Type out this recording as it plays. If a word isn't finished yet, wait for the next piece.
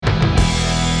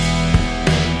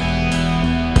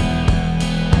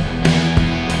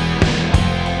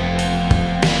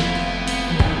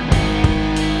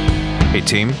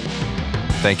team.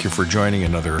 Thank you for joining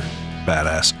another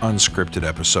badass unscripted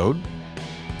episode.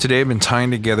 Today I've been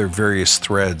tying together various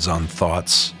threads on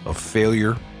thoughts of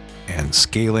failure and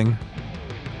scaling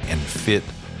and fit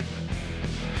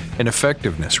and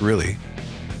effectiveness, really.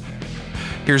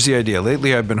 Here's the idea.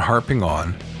 Lately I've been harping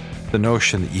on the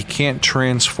notion that you can't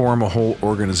transform a whole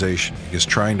organization, because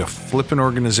trying to flip an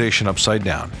organization upside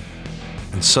down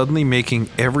and suddenly making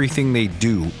everything they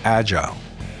do agile,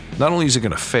 not only is it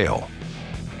going to fail,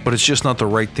 but it's just not the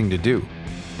right thing to do.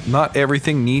 Not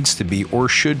everything needs to be or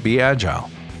should be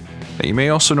agile. Now, you may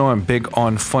also know I'm big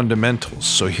on fundamentals,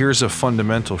 so here's a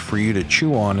fundamental for you to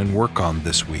chew on and work on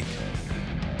this week.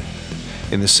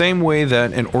 In the same way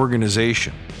that an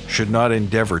organization should not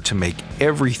endeavor to make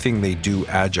everything they do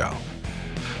agile,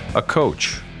 a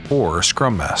coach or a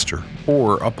scrum master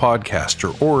or a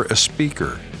podcaster or a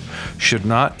speaker should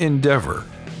not endeavor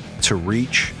to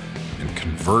reach and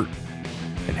convert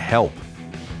and help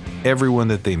everyone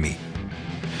that they meet.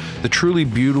 The truly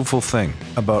beautiful thing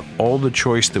about all the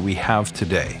choice that we have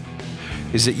today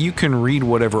is that you can read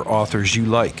whatever authors you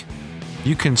like.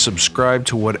 You can subscribe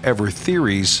to whatever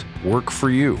theories work for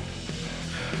you.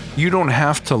 You don't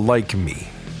have to like me.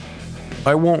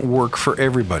 I won't work for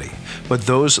everybody, but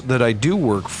those that I do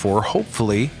work for,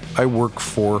 hopefully, I work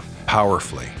for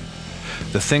powerfully.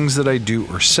 The things that I do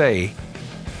or say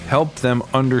help them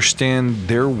understand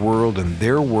their world and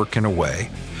their work in a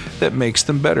way that makes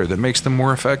them better, that makes them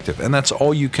more effective, and that's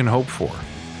all you can hope for.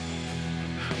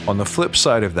 On the flip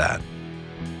side of that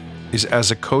is,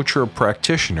 as a coach or a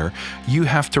practitioner, you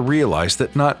have to realize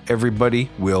that not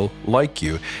everybody will like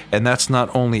you, and that's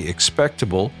not only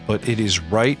expectable, but it is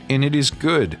right and it is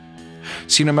good.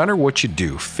 See, no matter what you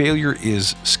do, failure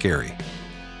is scary.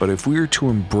 But if we are to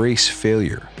embrace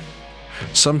failure,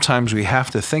 sometimes we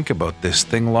have to think about this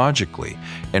thing logically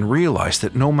and realize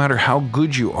that no matter how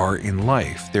good you are in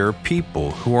life, there are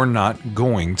people who are not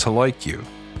going to like you.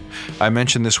 I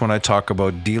mentioned this when I talk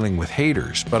about dealing with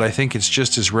haters, but I think it's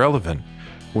just as relevant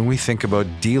when we think about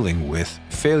dealing with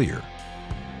failure.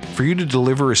 For you to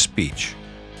deliver a speech,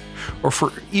 or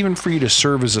even for you to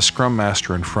serve as a scrum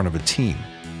master in front of a team,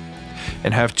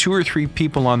 and have 2 or 3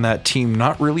 people on that team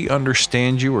not really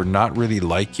understand you or not really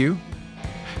like you,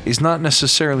 is not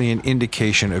necessarily an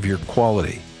indication of your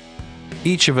quality.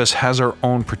 Each of us has our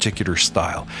own particular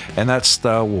style, and that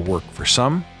style will work for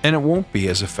some, and it won't be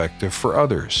as effective for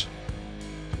others.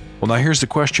 Well, now here's the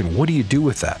question: what do you do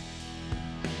with that?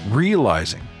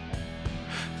 Realizing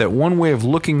that one way of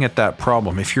looking at that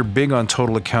problem, if you're big on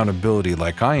total accountability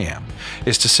like I am,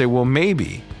 is to say, well,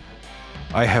 maybe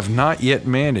I have not yet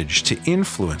managed to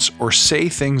influence or say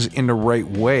things in the right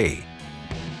way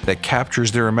that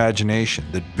captures their imagination,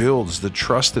 that builds the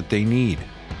trust that they need,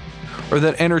 or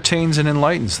that entertains and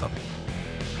enlightens them.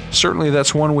 Certainly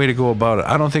that's one way to go about it.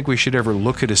 I don't think we should ever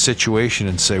look at a situation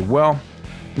and say, well,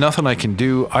 nothing I can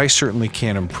do, I certainly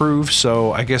can't improve,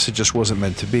 so I guess it just wasn't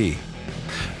meant to be.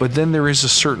 But then there is a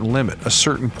certain limit, a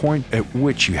certain point at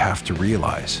which you have to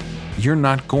realize you're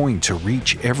not going to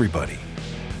reach everybody.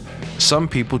 Some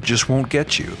people just won't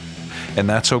get you, and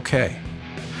that's okay.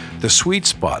 The sweet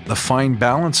spot, the fine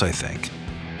balance, I think,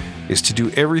 is to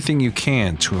do everything you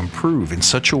can to improve in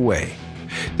such a way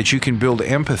that you can build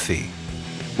empathy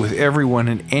with everyone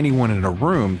and anyone in a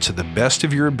room to the best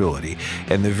of your ability,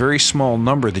 and the very small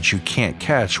number that you can't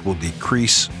catch will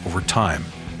decrease over time.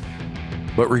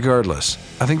 But regardless,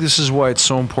 I think this is why it's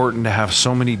so important to have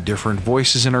so many different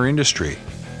voices in our industry.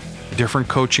 Different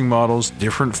coaching models,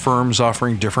 different firms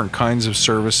offering different kinds of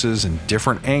services and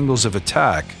different angles of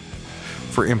attack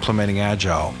for implementing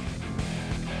Agile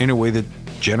in a way that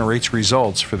generates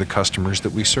results for the customers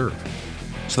that we serve.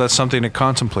 So that's something to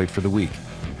contemplate for the week.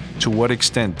 To what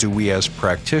extent do we as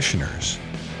practitioners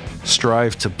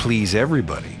strive to please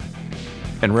everybody?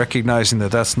 And recognizing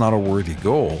that that's not a worthy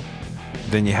goal,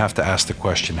 then you have to ask the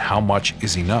question, how much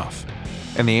is enough?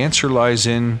 And the answer lies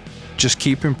in just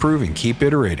keep improving, keep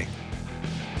iterating,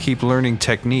 keep learning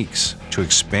techniques to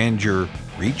expand your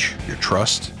reach, your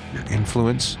trust, your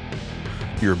influence,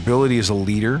 your ability as a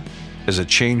leader, as a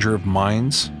changer of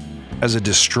minds, as a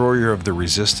destroyer of the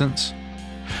resistance.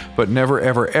 But never,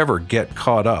 ever, ever get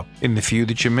caught up in the few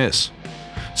that you miss.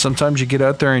 Sometimes you get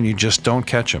out there and you just don't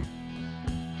catch them.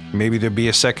 Maybe there'll be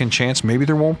a second chance, maybe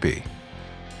there won't be.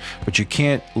 But you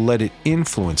can't let it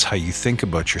influence how you think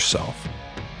about yourself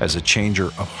as a changer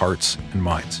of hearts and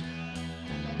minds.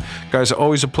 Guys,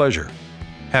 always a pleasure.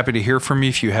 Happy to hear from you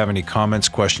if you have any comments,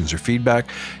 questions, or feedback.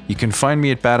 You can find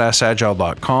me at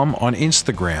badassagile.com, on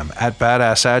Instagram at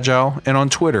badassagile, and on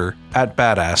Twitter at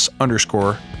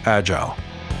badass_agile.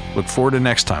 Look forward to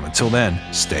next time. Until then,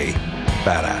 stay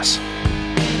badass.